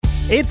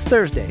It's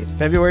Thursday,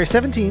 February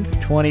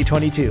 17th,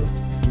 2022.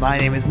 My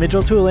name is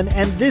Mitchell Tulin,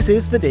 and this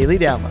is the Daily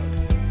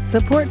Download.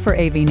 Support for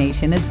AV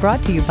Nation is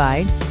brought to you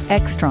by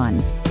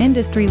Extron,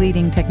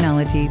 industry-leading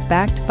technology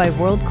backed by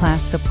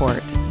world-class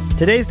support.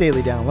 Today's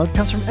Daily Download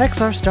comes from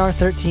XR Star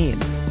 13.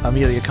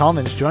 Amelia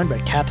Kallman is joined by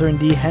Catherine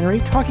D. Henry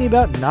talking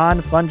about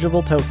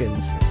non-fungible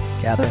tokens.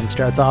 Catherine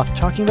starts off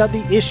talking about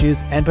the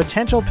issues and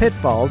potential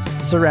pitfalls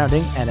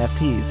surrounding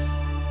NFTs.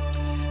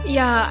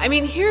 Yeah, I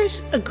mean,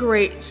 here's a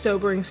great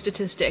sobering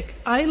statistic.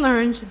 I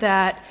learned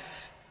that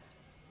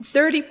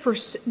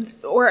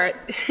 30% or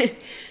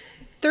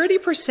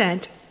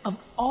 30% of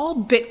all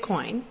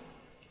Bitcoin,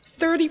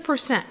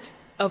 30%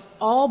 of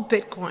all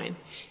Bitcoin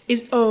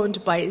is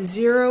owned by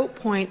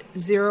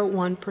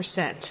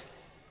 0.01%.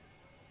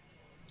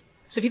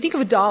 So if you think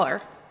of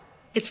 $1,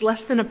 it's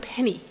less than a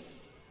penny.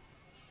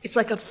 It's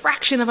like a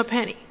fraction of a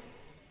penny.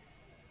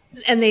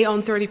 And they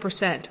own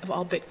 30% of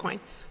all Bitcoin.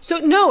 So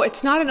no,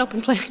 it's not an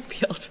open playing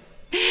field.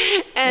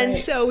 And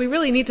so we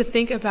really need to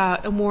think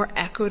about a more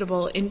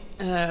equitable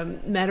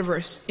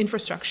metaverse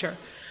infrastructure.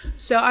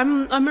 So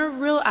I'm a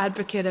real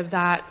advocate of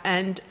that,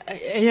 and I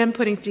am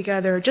putting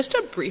together just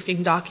a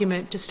briefing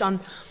document just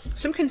on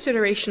some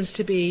considerations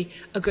to be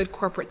a good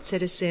corporate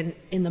citizen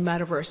in the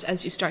metaverse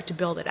as you start to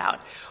build it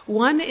out.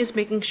 One is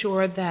making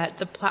sure that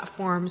the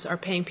platforms are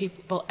paying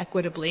people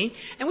equitably,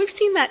 and we've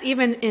seen that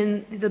even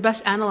in the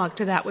best analog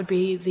to that would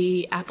be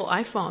the Apple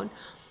iPhone,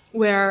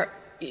 where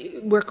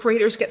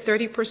creators get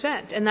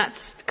 30%, and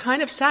that's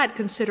kind of sad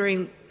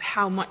considering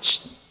how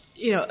much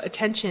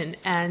attention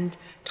and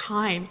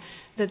time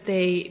that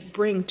they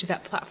bring to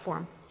that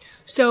platform.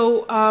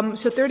 So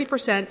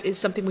 30% is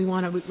something we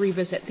want to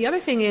revisit. The other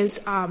thing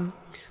is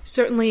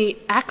certainly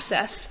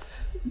access.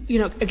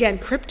 Again,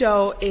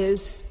 crypto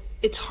it's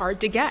hard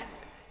to get,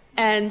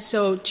 and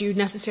so do you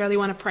necessarily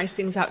want to price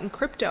things out in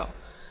crypto?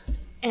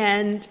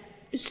 And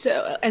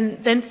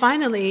then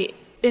finally,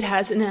 it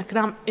has an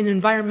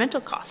environmental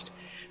cost.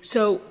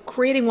 So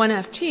creating one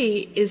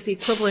NFT is the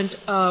equivalent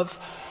of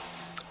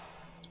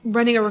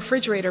running a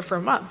refrigerator for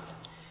a month.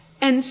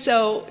 And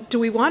so do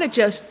we want to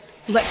just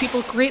let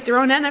people create their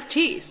own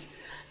NFTs?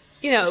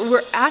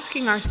 We're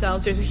asking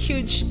ourselves, there's a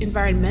huge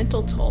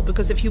environmental toll,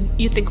 because if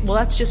you think, well,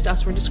 that's just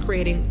us, we're just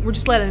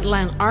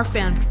allowing our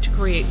fan to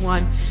create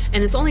one,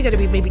 and it's only going to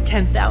be maybe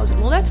 10,000.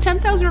 Well, that's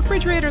 10,000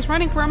 refrigerators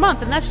running for a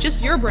month, and that's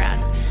just your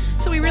brand.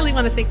 So we really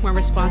want to think more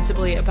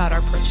responsibly about our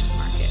approach to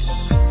market.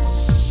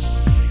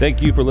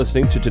 Thank you for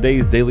listening to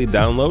today's Daily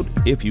Download.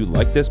 If you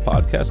like this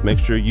podcast, make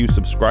sure you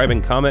subscribe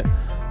and comment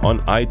on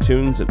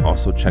iTunes, and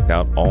also check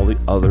out all the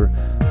other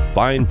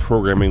fine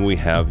programming we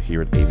have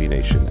here at AV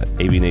Nation at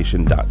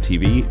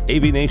avnation.tv,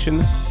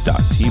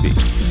 avnation.tv.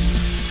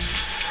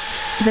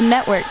 The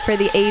network for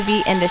the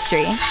AV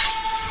industry.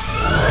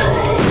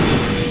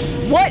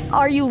 What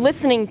are you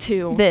listening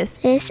to? This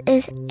is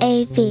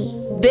AV.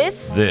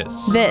 This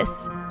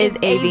is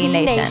AV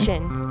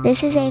Nation.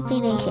 This is AV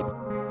Nation.